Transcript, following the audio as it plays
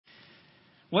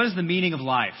What is the meaning of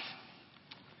life?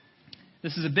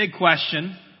 This is a big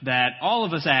question that all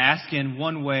of us ask in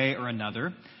one way or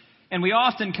another, and we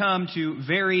often come to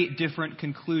very different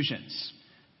conclusions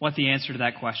what the answer to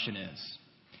that question is.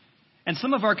 And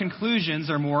some of our conclusions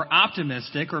are more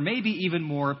optimistic or maybe even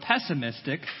more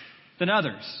pessimistic than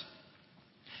others.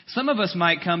 Some of us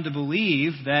might come to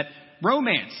believe that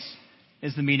romance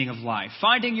is the meaning of life,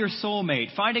 finding your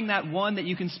soulmate, finding that one that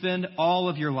you can spend all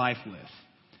of your life with.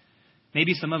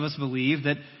 Maybe some of us believe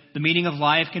that the meaning of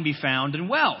life can be found in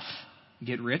wealth.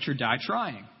 Get rich or die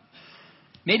trying.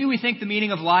 Maybe we think the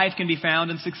meaning of life can be found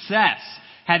in success,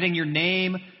 having your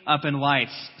name up in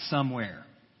lights somewhere.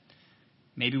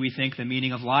 Maybe we think the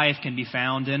meaning of life can be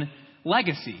found in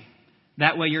legacy.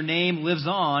 That way your name lives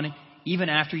on even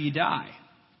after you die.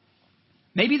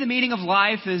 Maybe the meaning of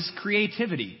life is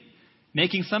creativity,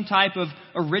 making some type of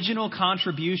original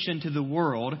contribution to the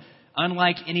world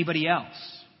unlike anybody else.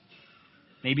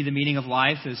 Maybe the meaning of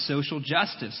life is social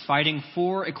justice, fighting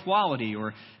for equality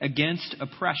or against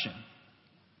oppression.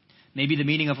 Maybe the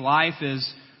meaning of life is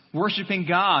worshiping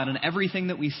God in everything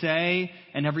that we say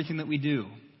and everything that we do.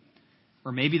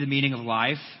 Or maybe the meaning of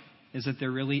life is that there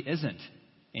really isn't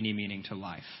any meaning to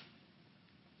life.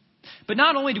 But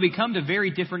not only do we come to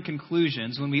very different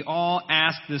conclusions when we all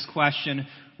ask this question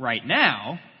right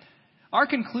now, our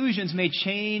conclusions may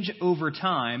change over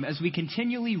time as we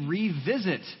continually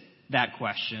revisit that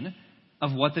question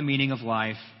of what the meaning of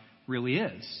life really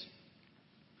is.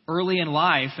 Early in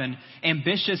life, an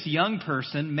ambitious young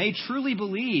person may truly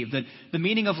believe that the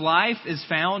meaning of life is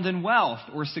found in wealth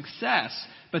or success,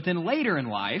 but then later in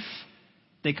life,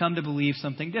 they come to believe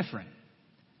something different.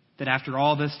 That after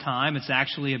all this time, it's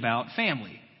actually about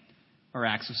family or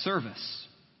acts of service.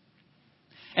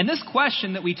 And this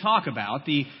question that we talk about,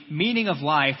 the meaning of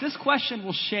life, this question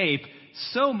will shape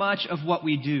so much of what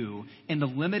we do in the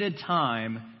limited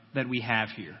time that we have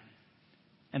here.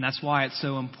 And that's why it's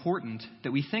so important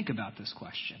that we think about this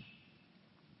question.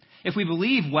 If we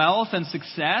believe wealth and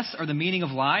success are the meaning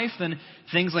of life, then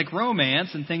things like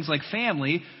romance and things like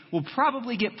family will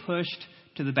probably get pushed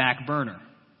to the back burner.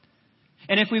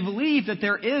 And if we believe that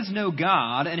there is no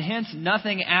God and hence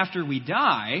nothing after we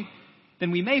die,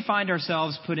 then we may find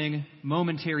ourselves putting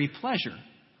momentary pleasure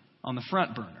on the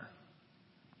front burner.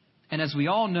 And as we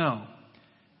all know,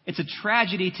 it's a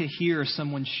tragedy to hear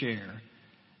someone share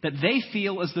that they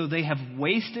feel as though they have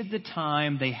wasted the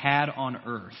time they had on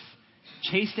earth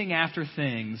chasing after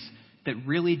things that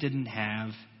really didn't have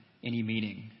any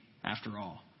meaning after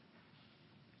all.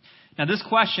 Now, this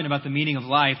question about the meaning of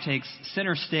life takes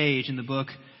center stage in the book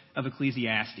of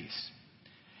Ecclesiastes.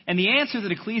 And the answer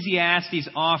that Ecclesiastes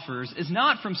offers is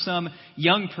not from some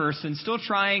young person still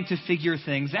trying to figure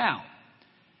things out.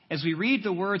 As we read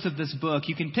the words of this book,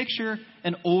 you can picture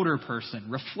an older person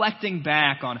reflecting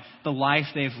back on the life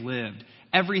they've lived,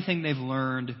 everything they've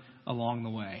learned along the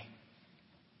way.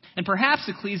 And perhaps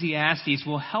Ecclesiastes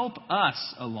will help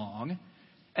us along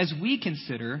as we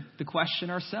consider the question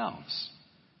ourselves.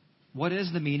 What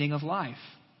is the meaning of life?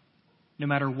 No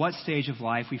matter what stage of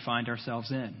life we find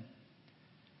ourselves in.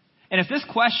 And if this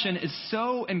question is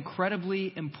so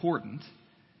incredibly important,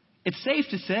 it's safe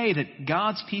to say that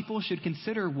God's people should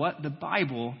consider what the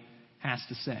Bible has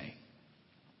to say.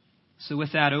 So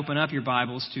with that, open up your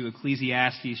Bibles to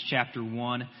Ecclesiastes chapter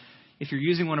 1. If you're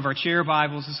using one of our chair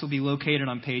Bibles, this will be located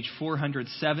on page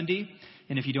 470.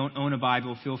 And if you don't own a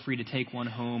Bible, feel free to take one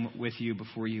home with you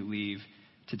before you leave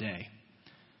today.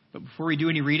 But before we do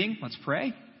any reading, let's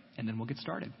pray, and then we'll get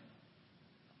started.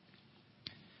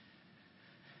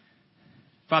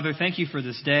 Father, thank you for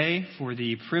this day, for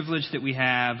the privilege that we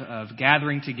have of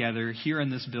gathering together here in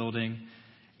this building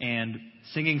and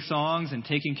singing songs and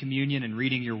taking communion and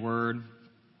reading your word,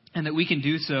 and that we can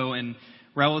do so in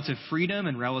relative freedom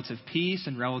and relative peace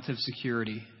and relative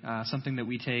security, something that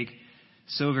we take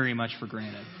so very much for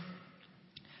granted.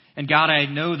 And God, I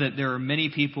know that there are many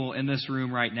people in this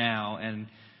room right now, and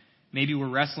maybe we're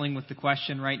wrestling with the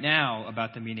question right now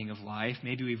about the meaning of life.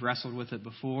 Maybe we've wrestled with it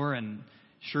before, and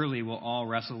surely we'll all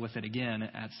wrestle with it again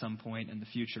at some point in the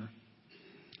future.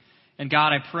 And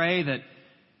God, I pray that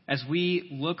as we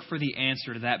look for the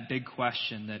answer to that big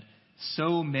question that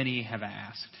so many have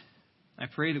asked, I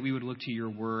pray that we would look to your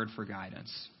word for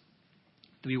guidance.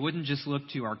 That we wouldn't just look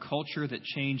to our culture that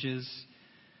changes,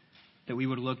 that we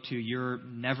would look to your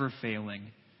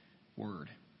never-failing word.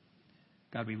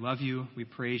 God, we love you. We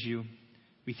praise you.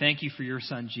 We thank you for your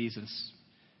son, Jesus.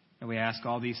 And we ask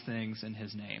all these things in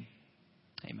his name.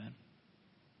 Amen.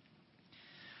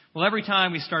 Well, every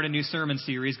time we start a new sermon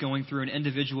series going through an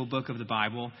individual book of the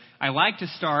Bible, I like to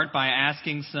start by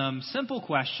asking some simple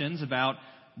questions about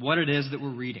what it is that we're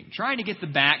reading, trying to get the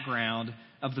background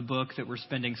of the book that we're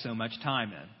spending so much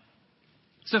time in.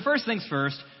 So first things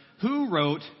first, who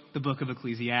wrote the book of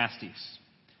Ecclesiastes?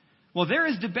 Well, there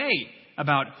is debate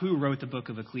about who wrote the book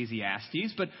of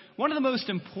Ecclesiastes, but one of the most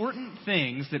important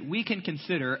things that we can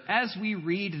consider as we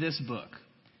read this book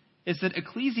is that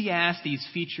Ecclesiastes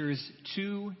features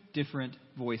two different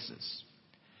voices.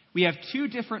 We have two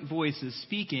different voices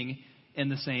speaking in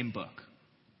the same book.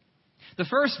 The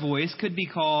first voice could be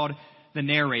called the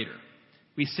narrator.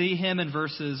 We see him in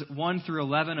verses 1 through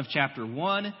 11 of chapter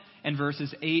 1 and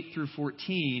verses 8 through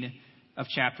 14 of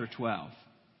chapter 12.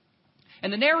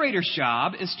 And the narrator's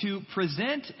job is to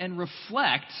present and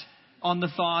reflect on the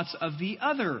thoughts of the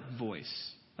other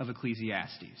voice of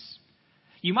Ecclesiastes.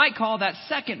 You might call that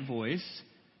second voice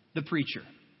the preacher.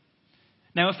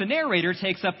 Now, if the narrator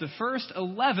takes up the first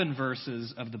 11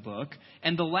 verses of the book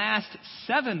and the last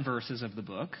 7 verses of the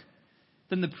book,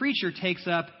 then the preacher takes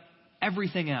up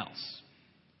everything else.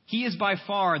 He is by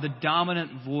far the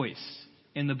dominant voice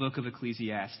in the book of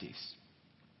Ecclesiastes.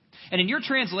 And in your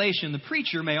translation, the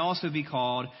preacher may also be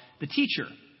called the teacher.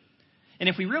 And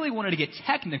if we really wanted to get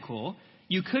technical,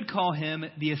 you could call him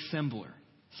the assembler,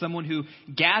 someone who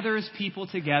gathers people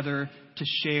together to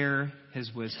share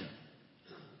his wisdom.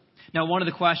 Now, one of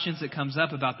the questions that comes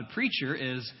up about the preacher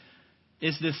is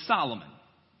this Solomon?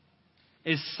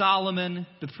 Is Solomon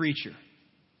the preacher?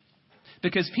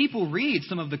 Because people read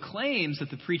some of the claims that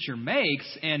the preacher makes,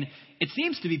 and it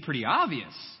seems to be pretty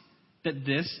obvious that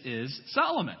this is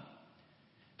Solomon.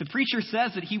 The preacher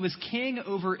says that he was king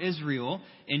over Israel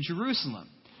in Jerusalem.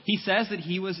 He says that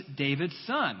he was David's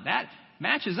son. That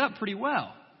matches up pretty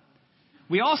well.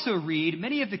 We also read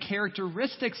many of the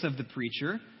characteristics of the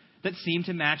preacher that seem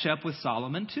to match up with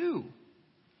Solomon too.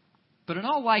 But in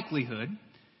all likelihood,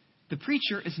 the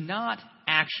preacher is not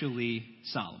actually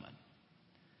Solomon.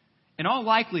 In all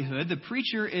likelihood, the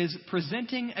preacher is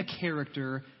presenting a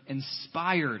character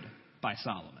inspired by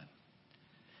Solomon.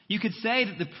 You could say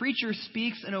that the preacher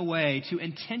speaks in a way to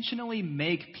intentionally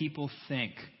make people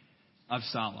think of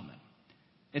Solomon.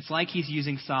 It's like he's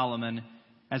using Solomon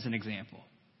as an example.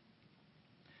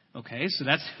 Okay, so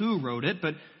that's who wrote it,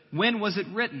 but when was it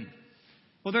written?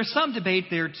 Well, there's some debate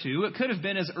there too. It could have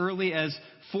been as early as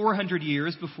 400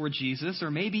 years before Jesus,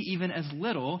 or maybe even as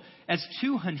little as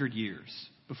 200 years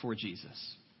before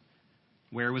Jesus.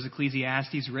 Where was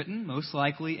Ecclesiastes written? Most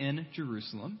likely in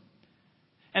Jerusalem.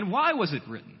 And why was it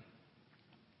written?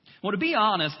 Well, to be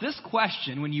honest, this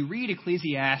question, when you read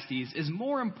Ecclesiastes, is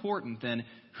more important than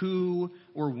who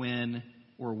or when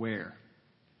or where.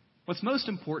 What's most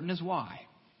important is why.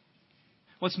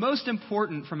 What's most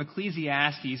important from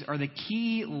Ecclesiastes are the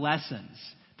key lessons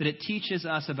that it teaches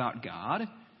us about God,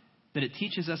 that it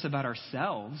teaches us about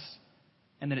ourselves,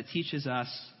 and that it teaches us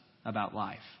about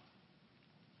life.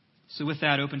 So with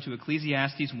that, open to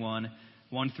Ecclesiastes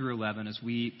 1 through 11 as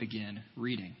we begin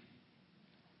reading.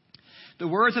 The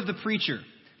words of the preacher,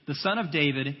 the son of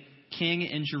David, king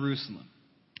in Jerusalem.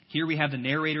 Here we have the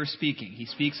narrator speaking. He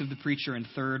speaks of the preacher in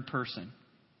third person.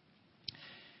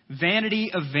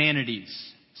 Vanity of vanities,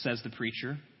 says the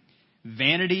preacher.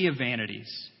 Vanity of vanities.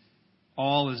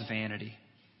 All is vanity.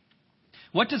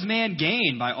 What does man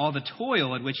gain by all the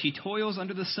toil at which he toils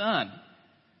under the sun?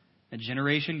 A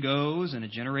generation goes and a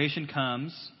generation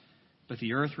comes, but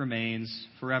the earth remains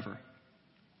forever.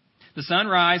 The sun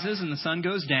rises and the sun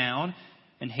goes down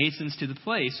and hastens to the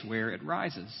place where it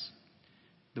rises.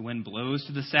 The wind blows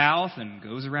to the south and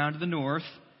goes around to the north.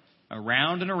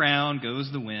 Around and around goes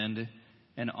the wind,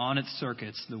 and on its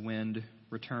circuits the wind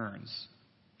returns.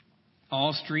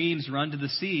 All streams run to the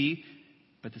sea,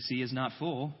 but the sea is not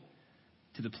full.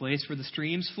 To the place where the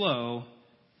streams flow,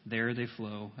 there they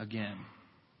flow again.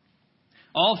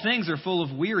 All things are full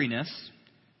of weariness.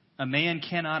 A man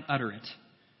cannot utter it.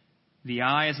 The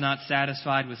eye is not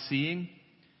satisfied with seeing,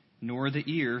 nor the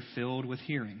ear filled with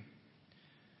hearing.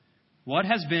 What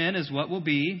has been is what will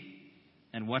be,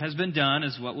 and what has been done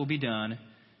is what will be done,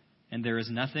 and there is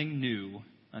nothing new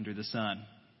under the sun.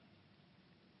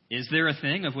 Is there a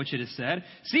thing of which it is said,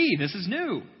 "See, this is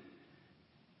new"?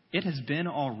 It has been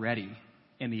already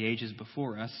in the ages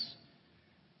before us.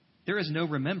 There is no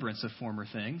remembrance of former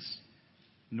things,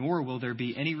 nor will there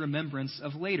be any remembrance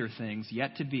of later things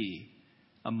yet to be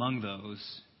among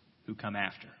those who come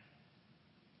after.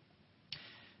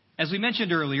 As we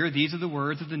mentioned earlier, these are the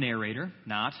words of the narrator,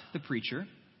 not the preacher.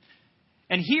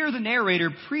 And here the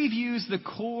narrator previews the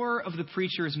core of the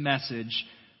preacher's message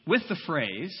with the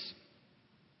phrase,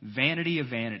 vanity of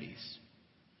vanities.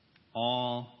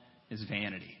 All is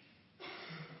vanity.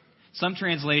 Some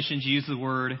translations use the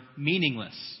word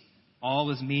meaningless.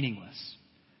 All is meaningless.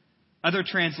 Other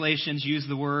translations use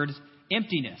the word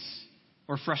emptiness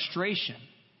or frustration.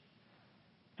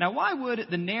 Now, why would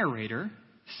the narrator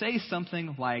say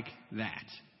something like that?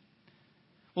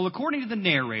 Well, according to the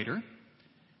narrator,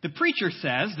 the preacher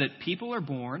says that people are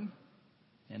born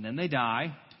and then they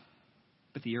die,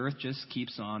 but the earth just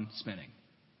keeps on spinning.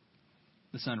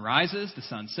 The sun rises, the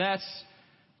sun sets,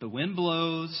 the wind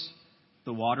blows,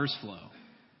 the waters flow.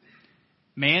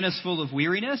 Man is full of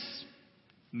weariness,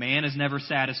 man is never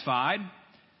satisfied,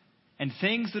 and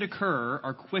things that occur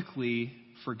are quickly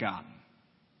forgotten.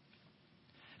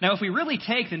 Now, if we really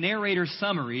take the narrator's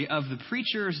summary of the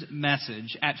preacher's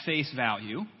message at face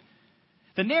value,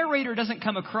 the narrator doesn't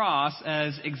come across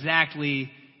as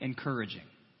exactly encouraging.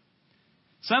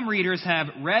 Some readers have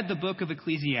read the book of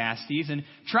Ecclesiastes and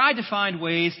tried to find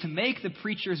ways to make the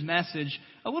preacher's message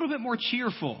a little bit more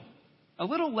cheerful, a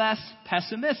little less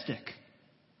pessimistic.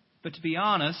 But to be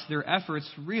honest, their efforts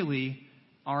really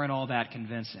aren't all that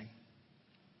convincing.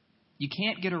 You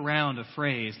can't get around a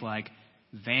phrase like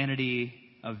vanity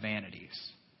of vanities.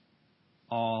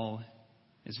 All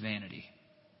is vanity.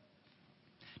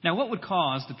 Now, what would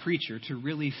cause the preacher to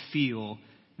really feel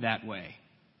that way?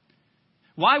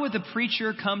 Why would the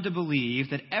preacher come to believe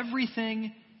that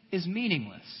everything is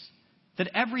meaningless, that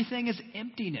everything is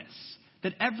emptiness,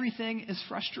 that everything is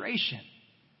frustration?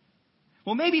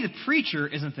 Well, maybe the preacher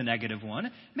isn't the negative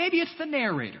one. Maybe it's the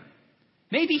narrator.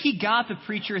 Maybe he got the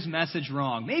preacher's message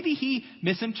wrong. Maybe he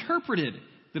misinterpreted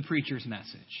the preacher's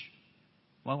message.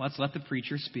 Well, let's let the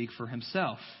preacher speak for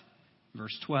himself.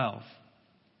 Verse 12.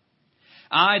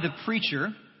 I, the preacher,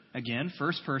 again,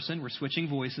 first person, we're switching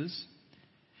voices.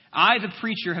 I, the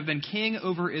preacher, have been king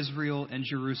over Israel and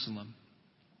Jerusalem.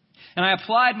 And I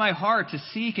applied my heart to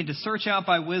seek and to search out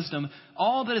by wisdom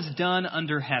all that is done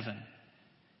under heaven.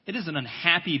 It is an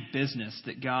unhappy business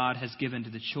that God has given to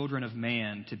the children of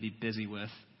man to be busy with.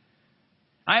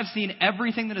 I have seen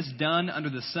everything that is done under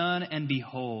the sun, and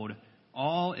behold,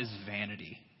 all is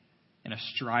vanity and a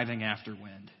striving after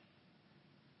wind.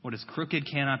 What is crooked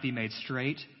cannot be made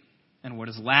straight, and what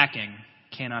is lacking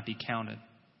cannot be counted.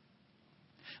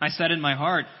 I said in my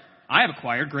heart, I have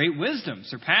acquired great wisdom,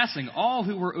 surpassing all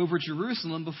who were over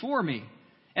Jerusalem before me.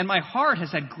 And my heart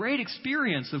has had great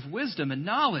experience of wisdom and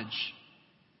knowledge.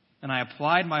 And I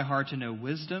applied my heart to know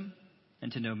wisdom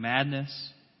and to know madness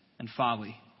and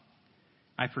folly.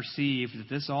 I perceived that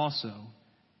this also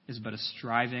is but a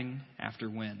striving after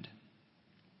wind.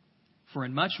 For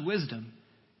in much wisdom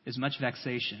is much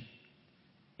vexation,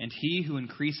 and he who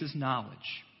increases knowledge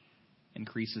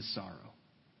increases sorrow.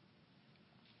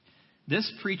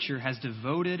 This preacher has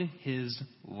devoted his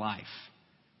life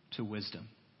to wisdom.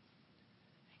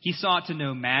 He sought to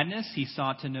know madness. He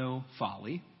sought to know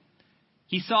folly.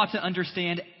 He sought to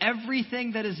understand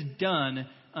everything that is done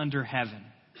under heaven.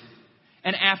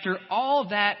 And after all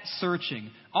that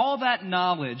searching, all that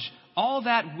knowledge, all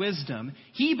that wisdom,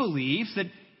 he believes that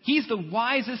he's the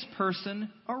wisest person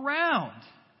around.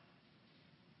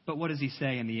 But what does he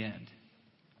say in the end?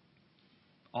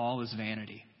 All is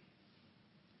vanity.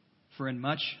 For in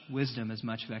much wisdom is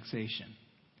much vexation,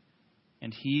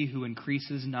 and he who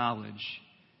increases knowledge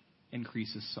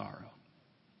increases sorrow.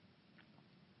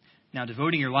 Now,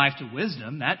 devoting your life to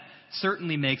wisdom, that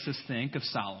certainly makes us think of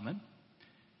Solomon.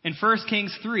 In 1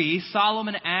 Kings 3,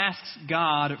 Solomon asks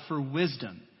God for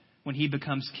wisdom when he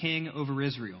becomes king over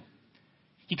Israel.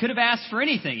 He could have asked for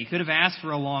anything. He could have asked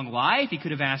for a long life. He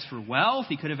could have asked for wealth.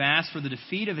 He could have asked for the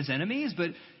defeat of his enemies,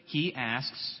 but he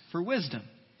asks for wisdom,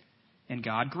 and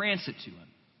God grants it to him.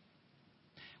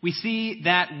 We see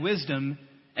that wisdom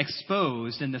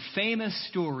exposed in the famous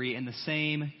story in the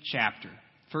same chapter,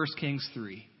 1 Kings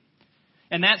 3.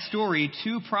 In that story,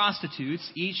 two prostitutes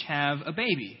each have a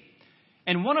baby.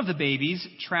 And one of the babies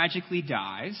tragically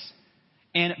dies.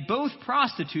 And both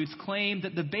prostitutes claim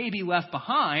that the baby left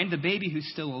behind, the baby who's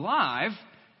still alive,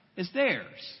 is theirs.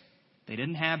 They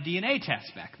didn't have DNA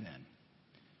tests back then.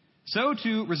 So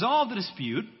to resolve the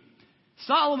dispute,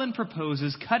 Solomon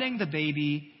proposes cutting the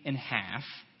baby in half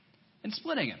and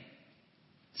splitting him.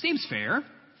 Seems fair.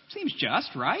 Seems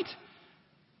just, right?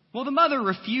 Well, the mother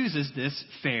refuses this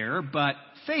fair but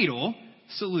fatal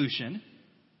solution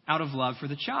out of love for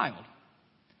the child.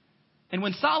 And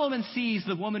when Solomon sees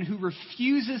the woman who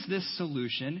refuses this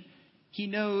solution, he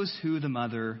knows who the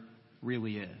mother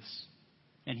really is.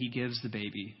 And he gives the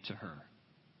baby to her.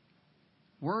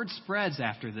 Word spreads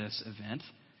after this event.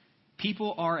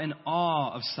 People are in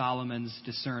awe of Solomon's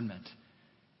discernment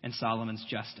and Solomon's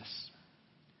justice.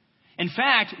 In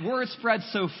fact, word spread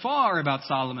so far about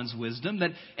Solomon's wisdom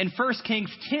that in 1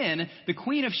 Kings 10, the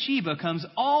Queen of Sheba comes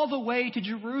all the way to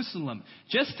Jerusalem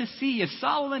just to see if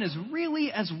Solomon is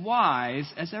really as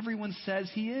wise as everyone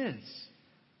says he is.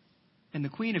 And the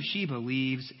Queen of Sheba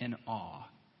leaves in awe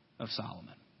of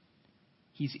Solomon.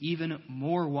 He's even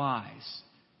more wise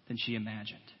than she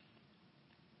imagined.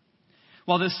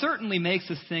 While this certainly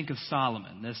makes us think of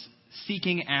Solomon, this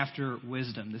seeking after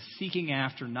wisdom, this seeking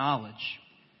after knowledge,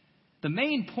 the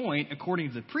main point, according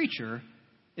to the preacher,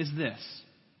 is this.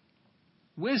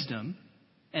 Wisdom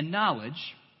and knowledge,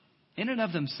 in and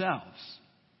of themselves,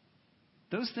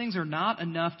 those things are not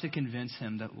enough to convince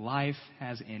him that life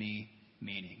has any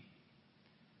meaning.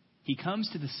 He comes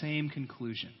to the same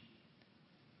conclusion.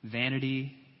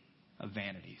 Vanity of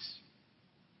vanities.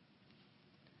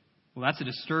 Well, that's a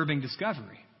disturbing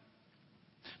discovery.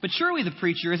 But surely the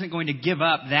preacher isn't going to give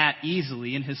up that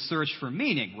easily in his search for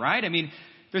meaning, right? I mean,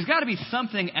 there's got to be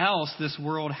something else this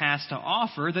world has to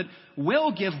offer that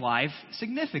will give life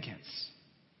significance.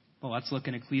 Well, let's look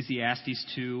in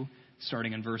Ecclesiastes 2,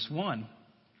 starting in verse 1.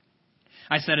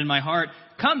 I said in my heart,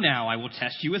 "Come now, I will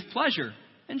test you with pleasure.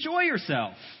 Enjoy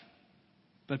yourself."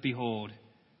 But behold,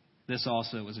 this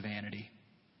also was vanity.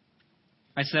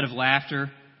 I said of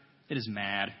laughter, "It is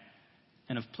mad,"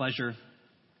 and of pleasure,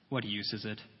 "What use is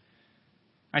it?"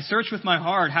 I searched with my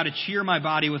heart how to cheer my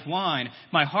body with wine,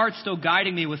 my heart still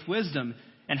guiding me with wisdom,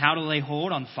 and how to lay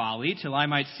hold on folly, till I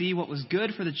might see what was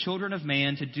good for the children of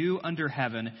man to do under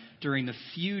heaven during the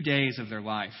few days of their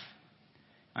life.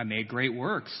 I made great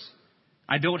works.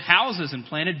 I built houses and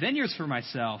planted vineyards for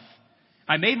myself.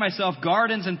 I made myself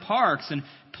gardens and parks and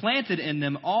planted in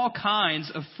them all kinds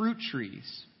of fruit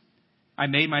trees. I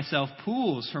made myself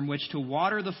pools from which to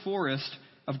water the forest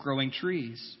of growing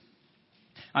trees.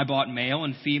 I bought male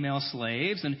and female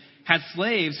slaves and had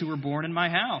slaves who were born in my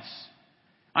house.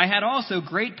 I had also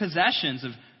great possessions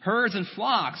of herds and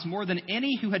flocks, more than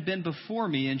any who had been before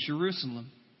me in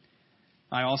Jerusalem.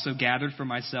 I also gathered for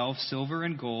myself silver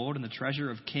and gold and the treasure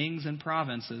of kings and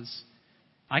provinces.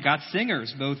 I got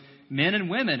singers, both men and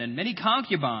women, and many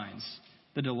concubines,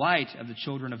 the delight of the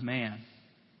children of man.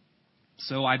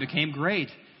 So I became great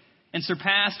and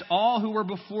surpassed all who were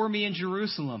before me in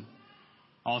Jerusalem.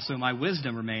 Also my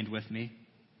wisdom remained with me.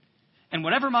 And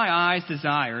whatever my eyes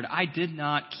desired, I did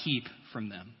not keep from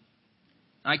them.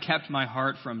 I kept my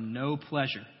heart from no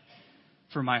pleasure,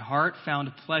 for my heart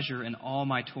found pleasure in all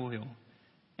my toil,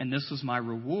 and this was my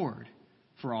reward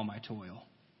for all my toil.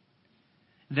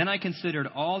 Then I considered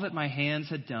all that my hands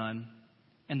had done,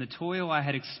 and the toil I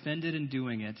had expended in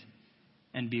doing it,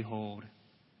 and behold,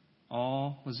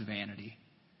 all was vanity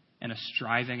and a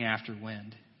striving after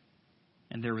wind,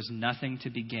 and there was nothing to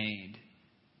be gained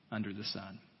under the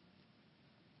sun.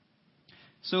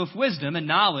 So if wisdom and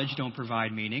knowledge don't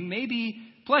provide meaning, maybe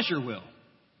pleasure will.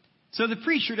 So the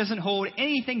preacher doesn't hold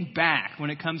anything back when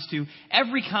it comes to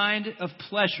every kind of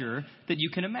pleasure that you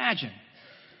can imagine.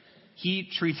 He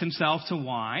treats himself to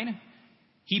wine.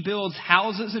 He builds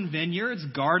houses and vineyards,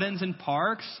 gardens and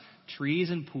parks,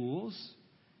 trees and pools.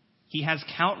 He has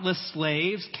countless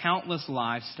slaves, countless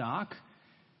livestock,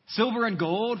 silver and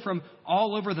gold from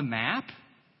all over the map,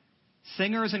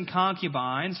 singers and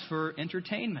concubines for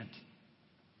entertainment.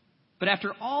 But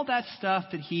after all that stuff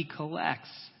that he collects,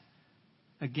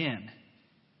 again,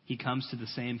 he comes to the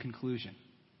same conclusion.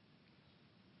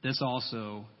 This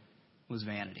also was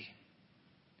vanity.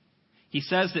 He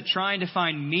says that trying to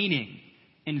find meaning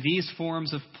in these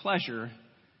forms of pleasure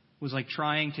was like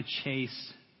trying to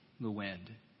chase the wind.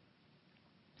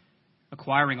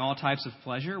 Acquiring all types of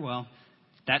pleasure, well,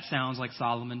 that sounds like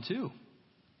Solomon too.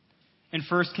 In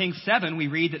 1 Kings 7, we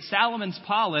read that Solomon's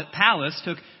palace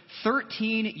took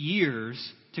 13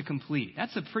 years to complete.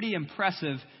 That's a pretty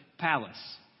impressive palace.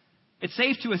 It's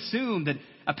safe to assume that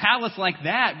a palace like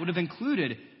that would have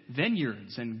included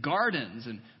vineyards and gardens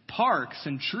and parks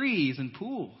and trees and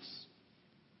pools.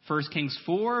 1 Kings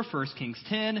 4, 1 Kings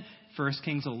 10, 1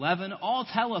 Kings 11 all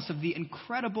tell us of the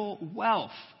incredible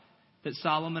wealth that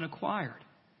Solomon acquired.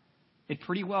 It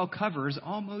pretty well covers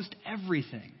almost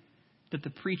everything that the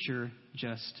preacher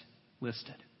just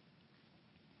listed.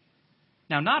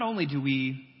 Now, not only do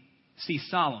we see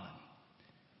Solomon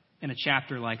in a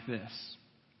chapter like this,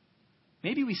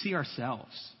 maybe we see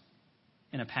ourselves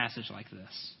in a passage like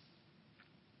this.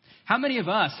 How many of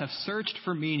us have searched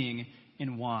for meaning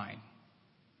in wine,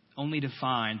 only to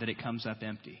find that it comes up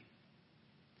empty?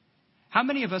 How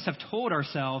many of us have told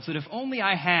ourselves that if only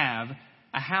I have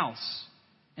a house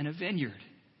and a vineyard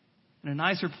and a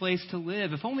nicer place to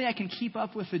live, if only I can keep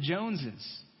up with the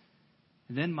Joneses,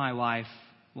 then my life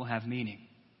will have meaning?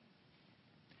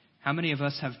 How many of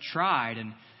us have tried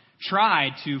and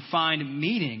tried to find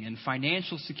meaning and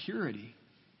financial security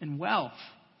and wealth,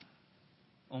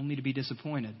 only to be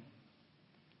disappointed?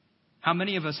 How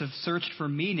many of us have searched for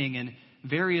meaning in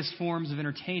various forms of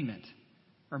entertainment,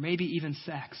 or maybe even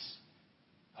sex,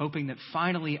 hoping that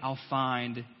finally I'll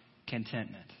find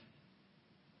contentment?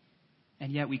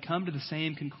 And yet we come to the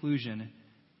same conclusion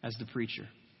as the preacher.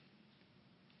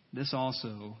 This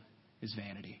also is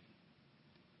vanity.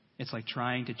 It's like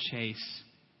trying to chase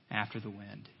after the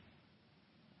wind.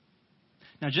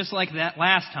 Now, just like that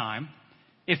last time,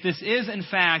 if this is in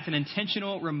fact an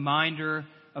intentional reminder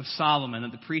of Solomon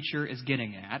that the preacher is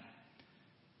getting at,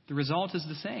 the result is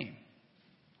the same.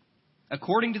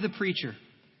 According to the preacher,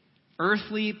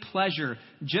 earthly pleasure,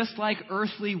 just like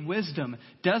earthly wisdom,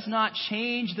 does not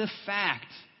change the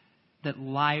fact that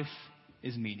life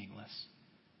is meaningless.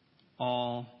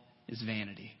 All is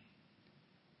vanity.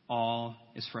 All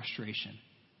is frustration.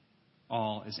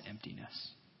 All is emptiness.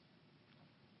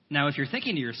 Now, if you're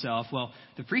thinking to yourself, well,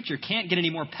 the preacher can't get any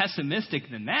more pessimistic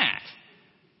than that.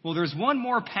 Well, there's one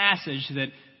more passage that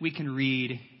we can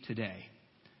read today.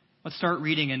 Let's start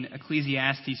reading in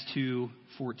Ecclesiastes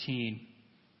 2:14.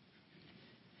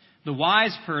 The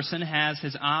wise person has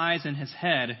his eyes in his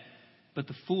head, but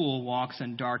the fool walks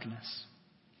in darkness.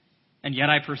 And yet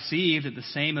I perceive that the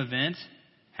same event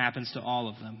happens to all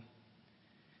of them.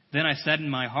 Then I said in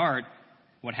my heart,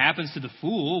 what happens to the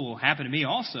fool will happen to me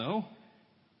also.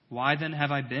 Why then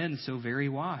have I been so very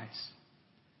wise?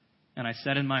 And I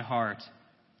said in my heart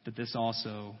that this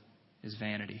also is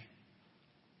vanity.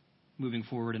 Moving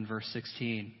forward in verse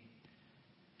 16.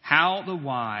 How the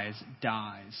wise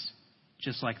dies,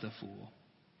 just like the fool.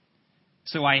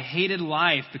 So I hated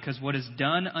life because what is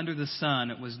done under the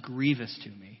sun was grievous to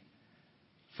me.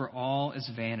 For all is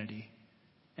vanity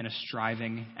and a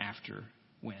striving after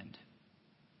wind.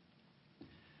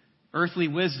 Earthly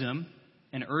wisdom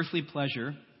and earthly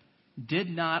pleasure did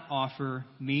not offer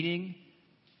meaning,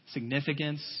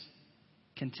 significance,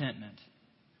 contentment.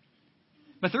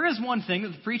 But there is one thing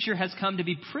that the preacher has come to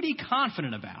be pretty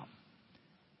confident about,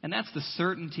 and that's the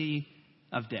certainty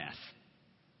of death.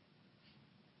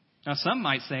 Now, some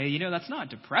might say, that's not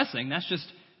depressing, that's just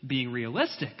being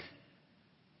realistic.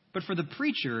 But for the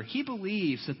preacher, he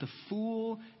believes that the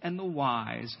fool and the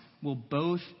wise will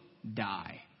both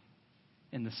die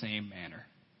in the same manner.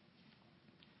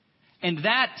 And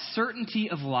that certainty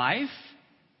of life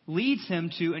leads him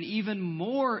to an even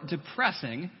more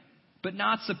depressing but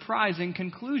not surprising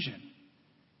conclusion.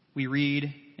 We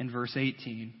read in verse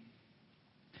 18,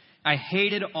 I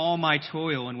hated all my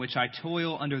toil in which I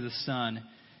toil under the sun,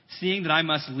 seeing that I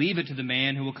must leave it to the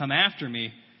man who will come after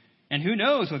me. And who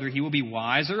knows whether he will be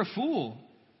wise or a fool?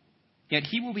 Yet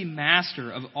he will be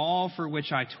master of all for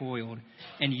which I toiled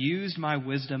and used my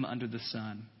wisdom under the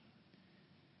sun.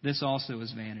 This also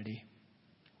is vanity.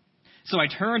 So I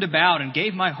turned about and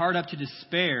gave my heart up to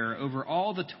despair over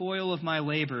all the toil of my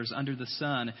labors under the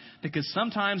sun, because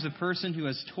sometimes a person who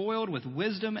has toiled with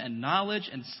wisdom and knowledge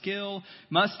and skill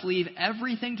must leave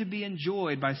everything to be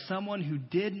enjoyed by someone who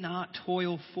did not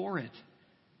toil for it.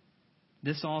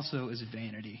 This also is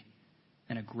vanity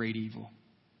and a great evil.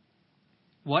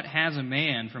 What has a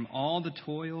man from all the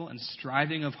toil and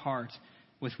striving of heart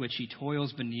with which he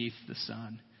toils beneath the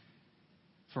sun?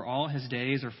 For all his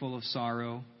days are full of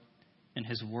sorrow, and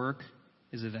his work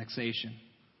is a vexation.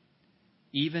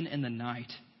 Even in the night,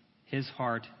 his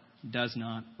heart does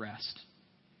not rest.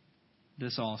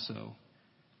 This also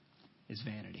is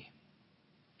vanity.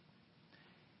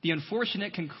 The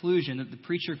unfortunate conclusion that the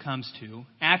preacher comes to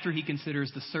after he considers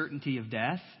the certainty of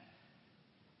death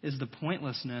is the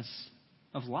pointlessness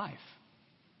of life.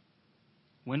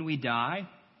 When we die,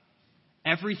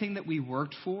 everything that we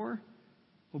worked for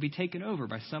will be taken over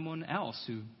by someone else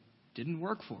who didn't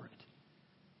work for it.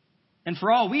 And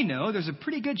for all we know, there's a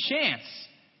pretty good chance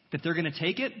that they're going to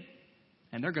take it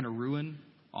and they're going to ruin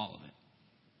all of it.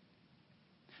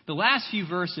 The last few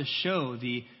verses show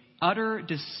the utter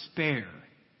despair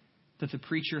that the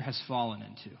preacher has fallen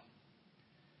into.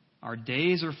 Our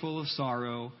days are full of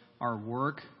sorrow. Our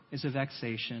work is a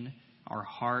vexation. Our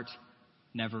heart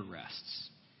never rests.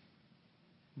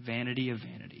 Vanity of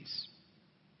vanities.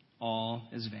 All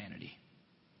is vanity.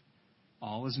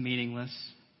 All is meaningless.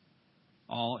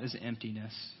 All is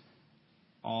emptiness.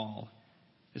 All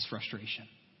is frustration.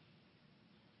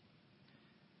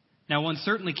 Now, one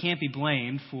certainly can't be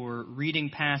blamed for reading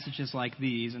passages like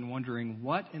these and wondering,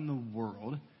 what in the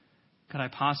world could I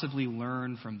possibly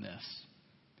learn from this?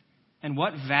 And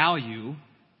what value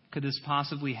could this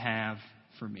possibly have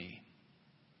for me?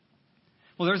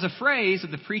 Well, there's a phrase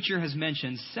that the preacher has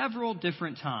mentioned several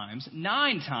different times,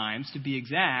 9 times to be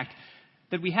exact,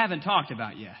 that we haven't talked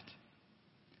about yet.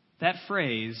 That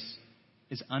phrase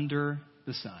is under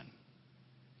the sun.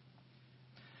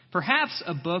 Perhaps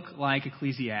a book like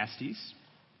Ecclesiastes,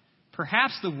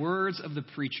 perhaps the words of the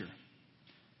preacher,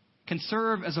 can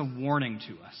serve as a warning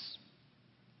to us.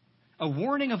 A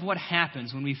warning of what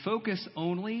happens when we focus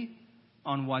only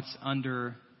on what's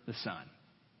under the sun.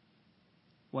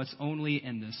 What's only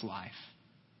in this life.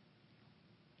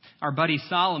 Our buddy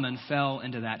Solomon fell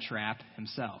into that trap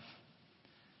himself.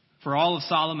 For all of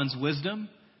Solomon's wisdom,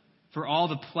 for all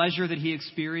the pleasure that he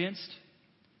experienced,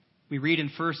 we read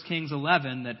in 1 Kings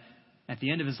 11 that at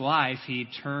the end of his life, he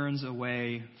turns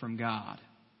away from God.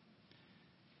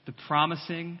 The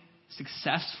promising,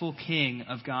 successful king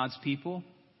of God's people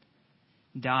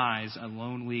dies a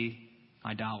lonely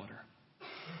idolater.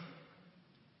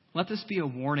 Let this be a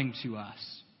warning to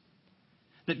us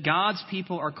that God's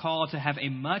people are called to have a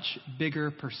much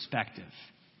bigger perspective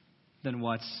than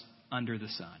what's under the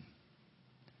sun.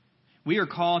 We are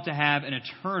called to have an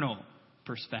eternal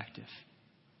perspective.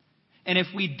 And if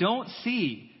we don't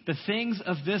see the things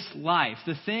of this life,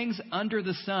 the things under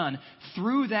the sun,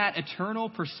 through that eternal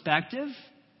perspective,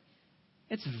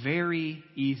 it's very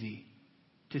easy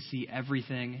to see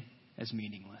everything as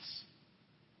meaningless,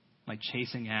 like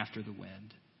chasing after the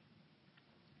wind.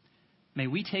 May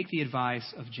we take the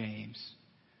advice of James,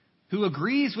 who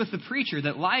agrees with the preacher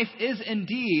that life is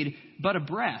indeed but a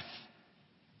breath.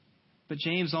 But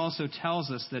James also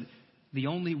tells us that the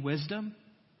only wisdom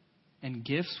and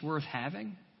gifts worth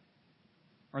having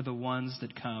are the ones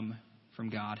that come from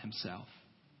God himself.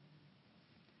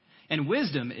 And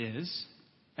wisdom is,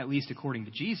 at least according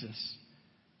to Jesus,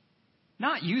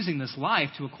 not using this life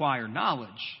to acquire knowledge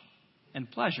and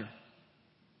pleasure.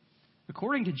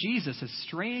 According to Jesus, as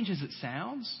strange as it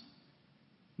sounds,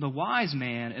 the wise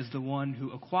man is the one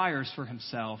who acquires for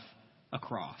himself a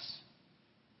cross.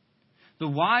 The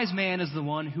wise man is the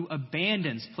one who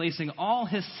abandons placing all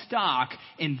his stock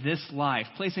in this life,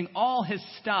 placing all his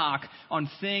stock on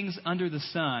things under the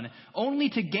sun, only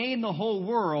to gain the whole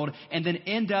world and then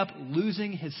end up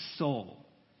losing his soul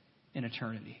in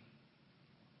eternity.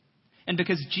 And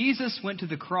because Jesus went to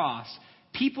the cross,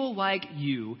 people like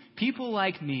you, people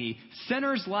like me,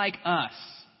 sinners like us,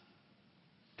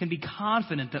 can be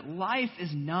confident that life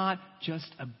is not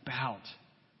just about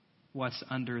what's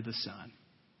under the sun.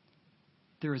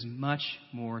 There is much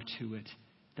more to it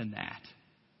than that.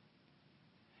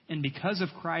 And because of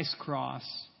Christ's cross,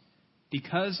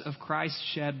 because of Christ's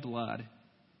shed blood,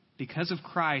 because of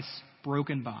Christ's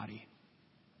broken body,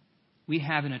 we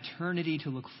have an eternity to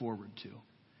look forward to,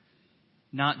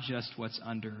 not just what's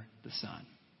under the sun.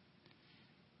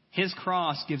 His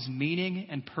cross gives meaning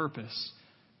and purpose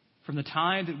from the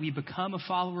time that we become a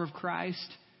follower of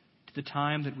Christ to the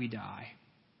time that we die.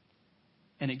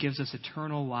 And it gives us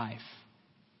eternal life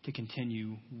to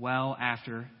continue well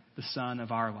after the sun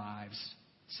of our lives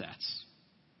sets.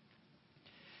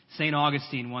 St.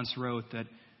 Augustine once wrote that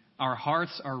our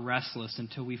hearts are restless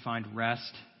until we find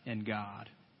rest in God.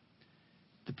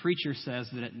 The preacher says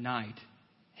that at night,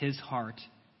 his heart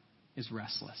is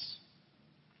restless.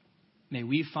 May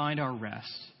we find our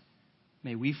rest.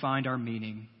 May we find our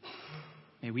meaning.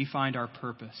 May we find our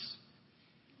purpose,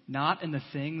 not in the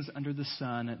things under the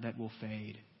sun that will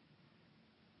fade,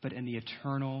 but in the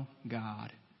eternal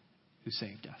God who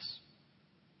saved us.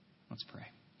 Let's pray.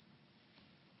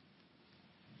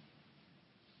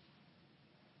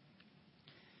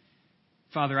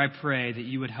 Father, I pray that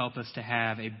you would help us to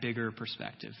have a bigger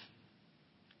perspective.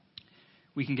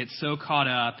 We can get so caught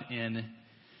up in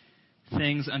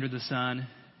things under the sun,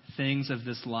 things of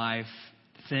this life,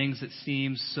 things that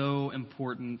seem so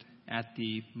important at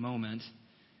the moment,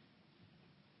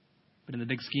 but in the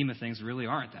big scheme of things really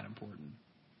aren't that important.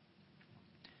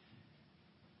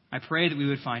 I pray that we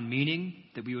would find meaning,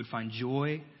 that we would find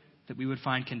joy, that we would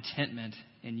find contentment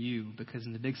in you, because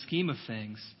in the big scheme of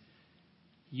things,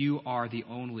 you are the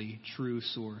only true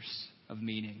source of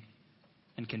meaning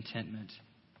and contentment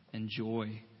and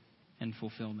joy and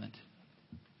fulfillment.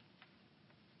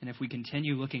 And if we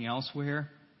continue looking elsewhere,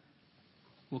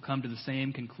 we'll come to the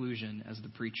same conclusion as the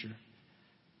preacher.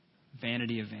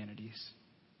 Vanity of vanities.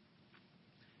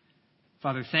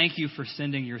 Father, thank you for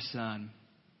sending your Son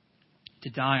to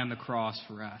die on the cross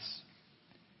for us.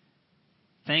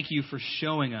 Thank you for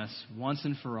showing us once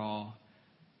and for all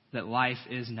that life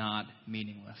is not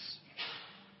meaningless,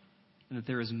 and that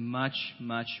there is much,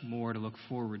 much more to look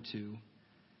forward to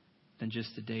than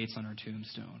just the dates on our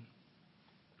tombstone.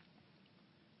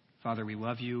 Father, we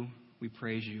love you, we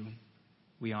praise you,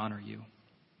 we honor you.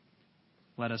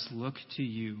 Let us look to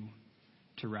you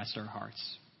to rest our hearts.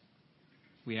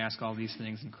 We ask all these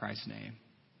things in Christ's name.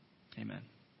 Amen.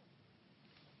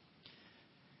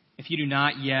 If you do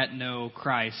not yet know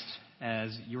Christ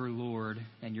as your Lord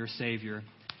and your Savior,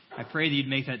 I pray that you'd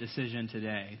make that decision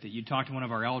today, that you'd talk to one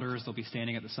of our elders. They'll be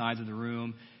standing at the sides of the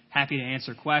room, happy to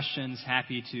answer questions,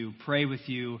 happy to pray with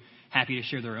you, happy to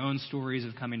share their own stories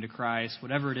of coming to Christ,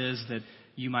 whatever it is that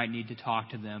you might need to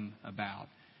talk to them about.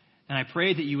 And I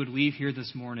pray that you would leave here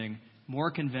this morning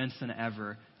more convinced than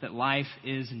ever that life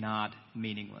is not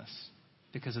meaningless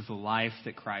because of the life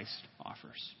that Christ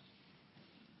offers.